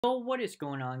So what is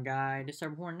going on, guys? This is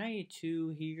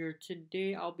Cyberborn92 here.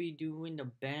 Today I'll be doing the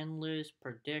Banlist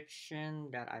prediction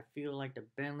that I feel like the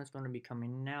Banlist is going to be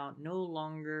coming out no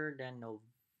longer than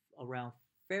around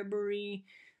February,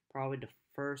 probably the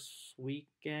first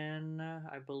weekend,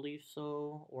 I believe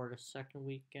so, or the second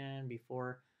weekend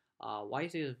before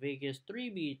YC Vegas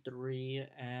 3v3,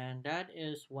 and that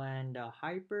is when the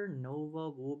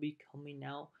Hypernova will be coming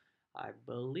out. I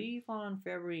believe on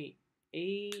February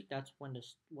 8th. That's when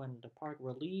the park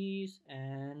release.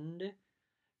 And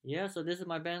yeah, so this is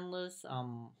my band list.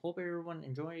 Hope everyone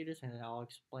enjoyed this, and I'll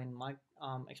explain my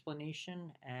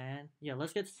explanation. And yeah,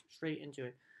 let's get straight into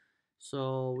it.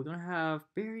 So we're gonna have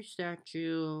Barry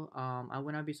statue. I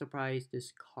would not be surprised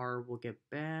this card will get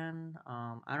banned.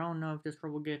 I don't know if this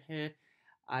card will get hit.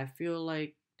 I feel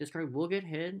like this card will get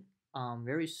hit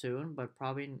very soon, but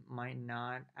probably might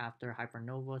not after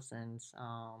Hypernova, since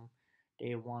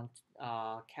they want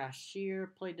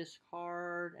cashier play this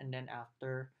card, and then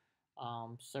after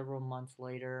several months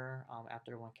later,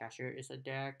 after when cashier is a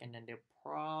deck, and then they're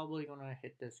probably gonna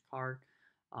hit this card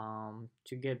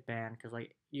to get banned, because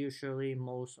like usually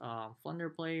most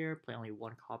Flunder player play only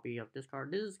one copy of this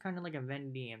card. This is kind of like a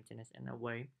Vanity Emptiness in a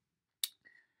way.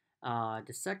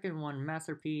 The second one,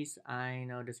 Masterpiece. I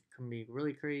know this can be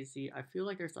really crazy. I feel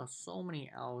like there's so many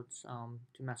outs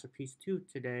to Masterpiece 2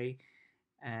 today.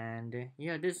 And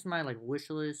yeah, this is my like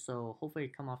wish list, so hopefully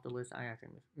it come off the list. I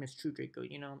actually miss True Draco,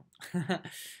 you know.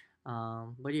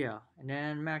 But yeah, and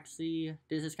then Maxi.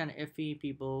 This is kind of iffy.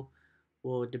 People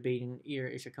will debate in either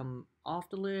it should come off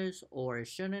the list or it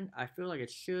shouldn't. I feel like it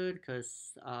should,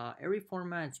 because every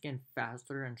format is getting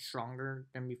faster and stronger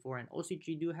than before, and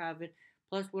OCG do have it.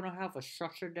 Plus, we're gonna have a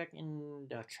structure deck in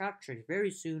the trap trade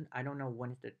very soon. I don't know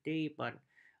when is the date, but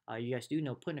you guys do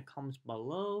know. Put in the comments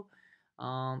below.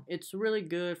 It's really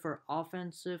good for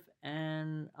offensive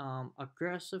and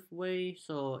aggressive way.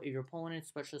 So if your opponent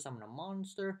special summon a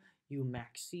monster, you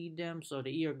max seed them, so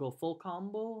they either go full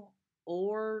combo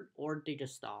or they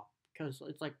just stop, because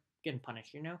it's like getting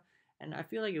punished, you know. And I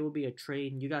feel like it will be a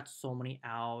trade. You got so many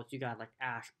outs. You got like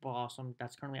Ash Blossom,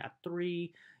 that's currently at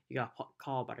 3. You got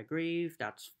Call by the Grave,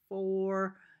 that's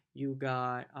 4. You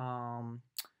got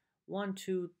 1,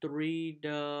 2, 3.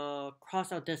 The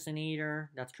Crossout Destinator,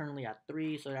 that's currently at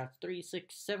 3. So that's 3,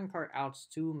 6, 7 card outs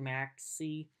to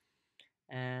maxi.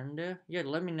 And yeah,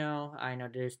 let me know. I know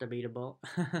this is debatable.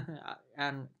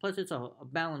 And plus, it's a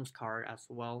balance card as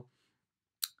well.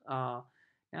 Uh,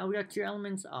 Now we got Tier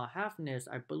Elements. Halfness.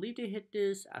 I believe they hit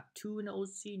this at 2 in the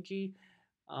OCG.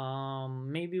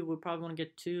 Maybe we're probably gonna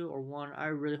get 2 or 1. I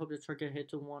really hope this card get hit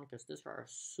to 1, because this card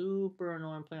is super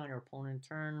annoying play on your opponent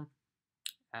turn,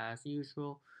 as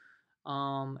usual.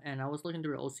 And I was looking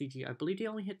through OCG. I believe they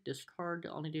only hit this card,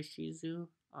 only did Shizu.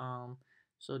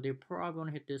 So they're probably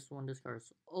gonna hit this one. This card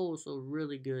is also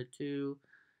really good too.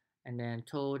 And then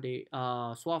Toad, they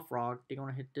Swap Frog, they're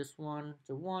gonna hit this one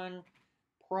to 1.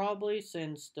 Probably,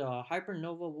 since the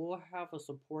Hypernova will have a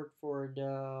support for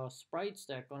the sprites,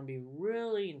 that gonna be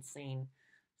really insane.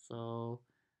 So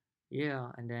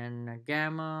yeah, and then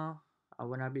Gamma. I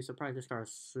would not be surprised. This card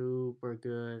is super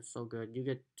good, so good. You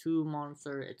get 2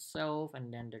 monster itself,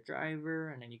 and then the driver,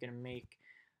 and then you can make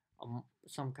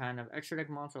some kind of extra deck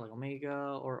monster like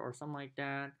Omega or something like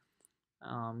that.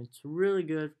 It's really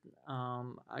good.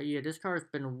 Yeah, this card has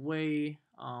been way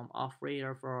off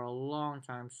radar for a long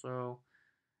time, so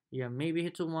yeah, maybe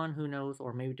hit to 1, who knows,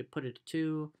 or maybe to put it to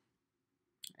 2.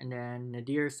 And then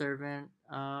Nadir Servant,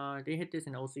 they hit this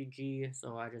in OCG,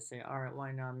 so I just say, alright,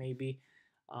 why not? Maybe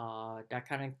that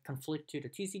kind of conflict to the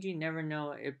TCG. Never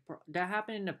know. That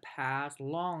happened in the past,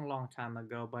 long time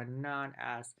ago, but not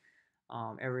as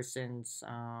ever since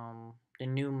the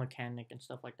new mechanic and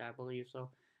stuff like that, I believe so.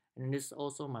 And this is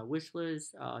also my wish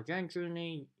list. Giant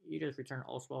Journey, you just return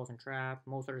all spells and trap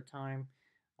most of the time.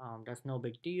 That's no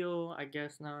big deal, I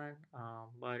guess not.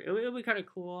 But it'll be kind of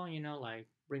cool, you know, like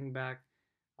bring back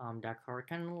that card.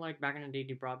 Kind of like back in the day,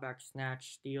 they brought back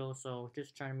Snatch, Steal, so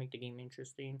just trying to make the game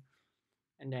interesting.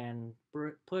 And then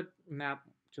put map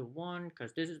to 1,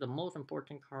 because this is the most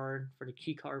important card for the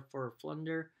key card for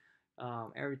Flunder.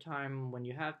 Every time when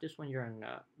you have this one, you're in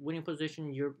a winning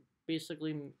position. You're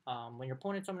basically, when your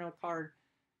opponent summons a card,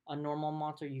 a normal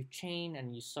monster, you chain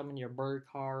and you summon your bird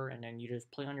card, and then you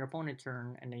just play on your opponent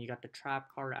turn, and then you got the trap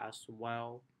card as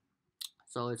well.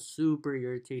 So it's super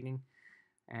irritating.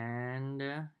 And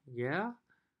yeah,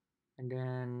 and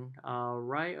then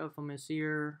Right of a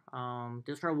Messier.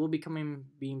 This card will be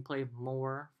being played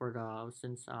more for the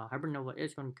since Hypernova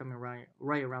is going to be coming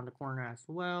right around the corner as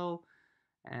well.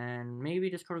 And maybe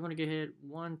this card is gonna get hit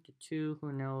 1 to 2.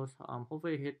 Who knows?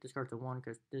 Hopefully hit this card to 1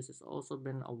 because this has also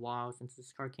been a while since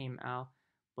this card came out.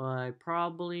 But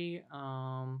probably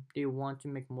they want to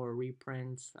make more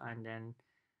reprints and then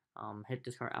hit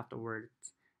this card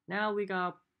afterwards. Now we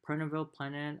got Prerneville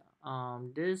Planet.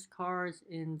 This card is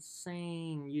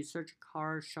insane. You search a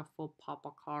card, shuffle, pop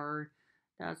a card.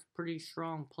 That's pretty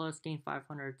strong. Plus gain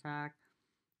 500 attack.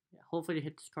 Hopefully they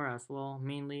hit this card as well.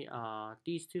 Mainly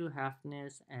these two,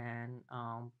 Halfness and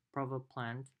Prova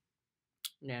Plant.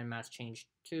 Then Mass Change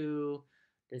 2.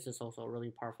 This is also a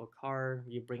really powerful card.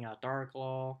 You bring out Dark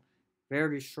Law.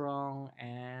 Very strong.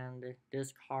 And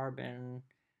this card been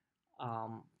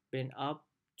up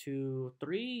to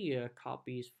 3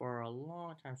 copies for a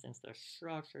long time since the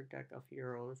structure deck of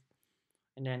heroes.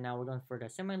 And then now we're going for the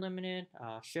semi-limited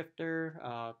shifter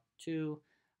 2.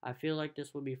 I feel like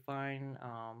this will be fine.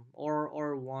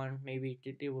 Or 1. Maybe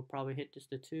they will probably hit this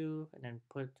to 2 and then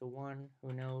put it to 1.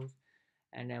 Who knows?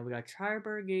 And then we got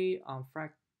Tri-Brigade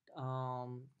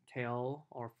Tail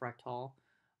or Fractal.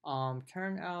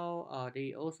 Turn out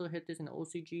they also hit this in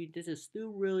OCG. This is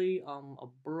still really a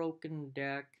broken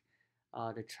deck.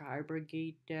 The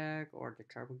Tri-Brigade deck or the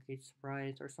Tri-Brigade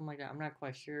Sprites or something like that. I'm not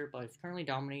quite sure, but it's currently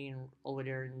dominating over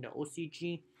there in the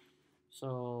OCG.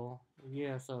 So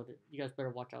yeah, so you guys better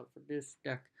watch out for this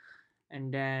deck.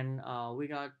 And then we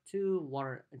got 2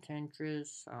 Water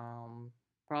Enchantress.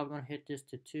 Probably gonna hit this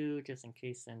to 2 just in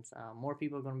case, since more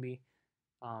people are gonna be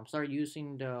start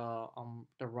using the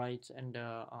rights and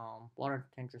the Water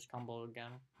Enchantress combo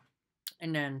again.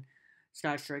 And then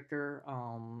Sky Striker,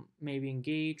 maybe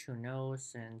engage. Who knows?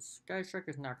 Since Sky Striker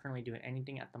is not currently doing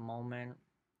anything at the moment,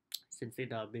 since they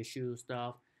the Bishu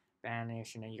stuff,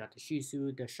 banish, and then you got the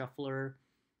Shisu, the Shuffler,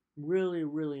 really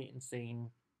really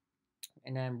insane.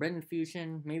 And then Brendan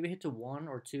Fusion, maybe hit to 1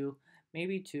 or 2,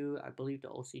 maybe 2. I believe the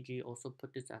OCG also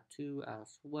put this at 2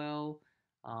 as well.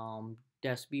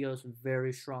 Despio's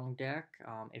very strong deck.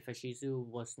 If a Shizu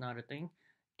was not a thing,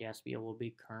 Despio will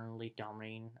be currently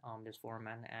dominating this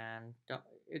format, and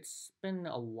it's been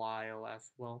a while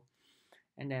as well.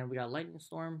 And then we got Lightning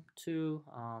Storm 2,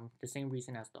 the same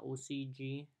reason as the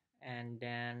OCG. And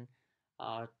then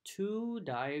 2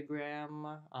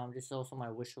 Diagram, this is also my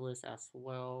wish list as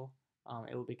well.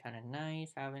 It would be kind of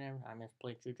nice having him. I miss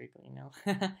playing True Draco, you know.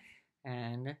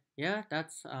 And yeah,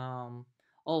 that's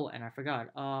oh, and I forgot.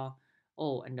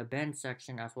 Oh, and the band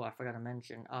section as well. I forgot to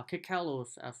mention. Kid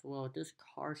Kalos as well. This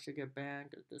card should get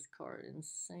banned. This card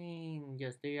insane.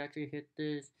 Yes, they actually hit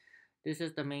this. This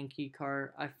is the main key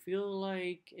card. I feel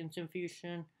like Instant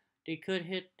Fusion they could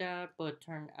hit that, but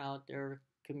turned out there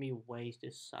could be ways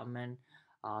to summon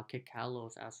Kid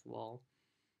Kalos as well.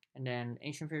 And then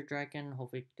Ancient Fear Dragon,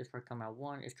 hopefully this card come out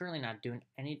 1. It's currently not doing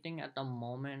anything at the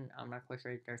moment. I'm not quite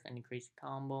sure if there's any crazy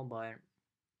combo, but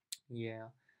yeah.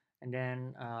 And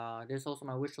then there's also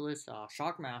my wish list,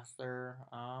 Shockmaster.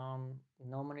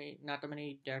 Not that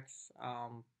many decks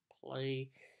play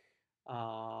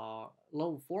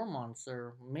level 4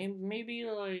 monster. Maybe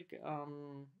like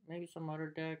maybe some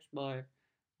other decks, but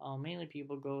mainly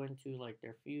people go into like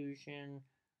their fusion,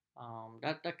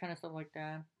 that kind of stuff like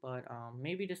that. But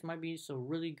maybe this might be some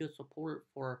really good support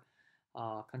for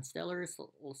Constellar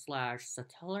slash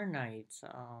Satellar Knights.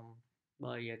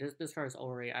 But yeah, this card is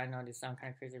already. I know this sound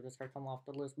kind of crazy if this card come off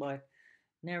the list, but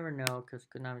never know because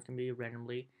Konami can be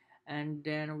randomly. And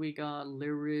then we got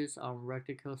Lyris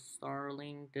Rectico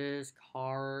Starling. This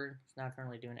card is not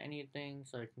currently doing anything,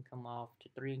 so it can come off to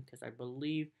 3 because I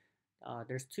believe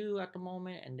there's 2 at the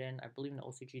moment, and then I believe in the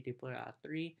OCG they put it at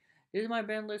 3. This is my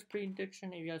ban list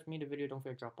prediction. If you guys made the video, don't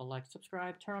forget to drop a like,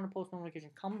 subscribe, turn on the post notification,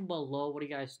 comment below what do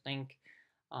you guys think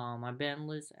my ban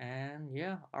list, and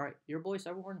yeah, alright, your boy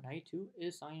Cyberhorn92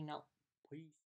 is signing out. Peace.